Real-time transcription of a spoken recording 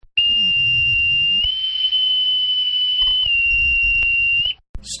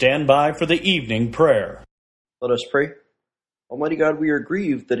stand by for the evening prayer. Let us pray. Almighty God, we are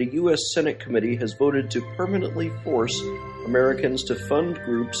grieved that a U.S. Senate committee has voted to permanently force Americans to fund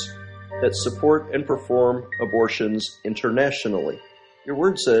groups that support and perform abortions internationally. Your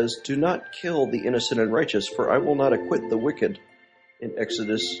word says, "Do not kill the innocent and righteous, for I will not acquit the wicked," in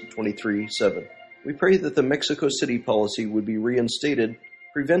Exodus 23:7. We pray that the Mexico City policy would be reinstated,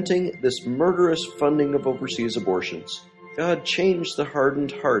 preventing this murderous funding of overseas abortions. God, change the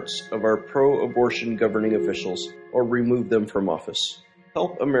hardened hearts of our pro-abortion governing officials, or remove them from office.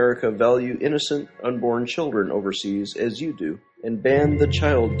 Help America value innocent, unborn children overseas as you do, and ban the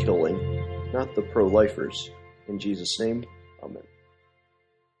child killing, not the pro-lifers. In Jesus' name, amen.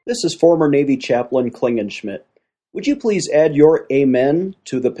 This is former Navy Chaplain Klingenschmidt. Would you please add your amen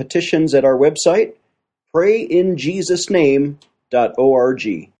to the petitions at our website,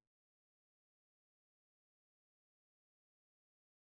 prayinjesusname.org.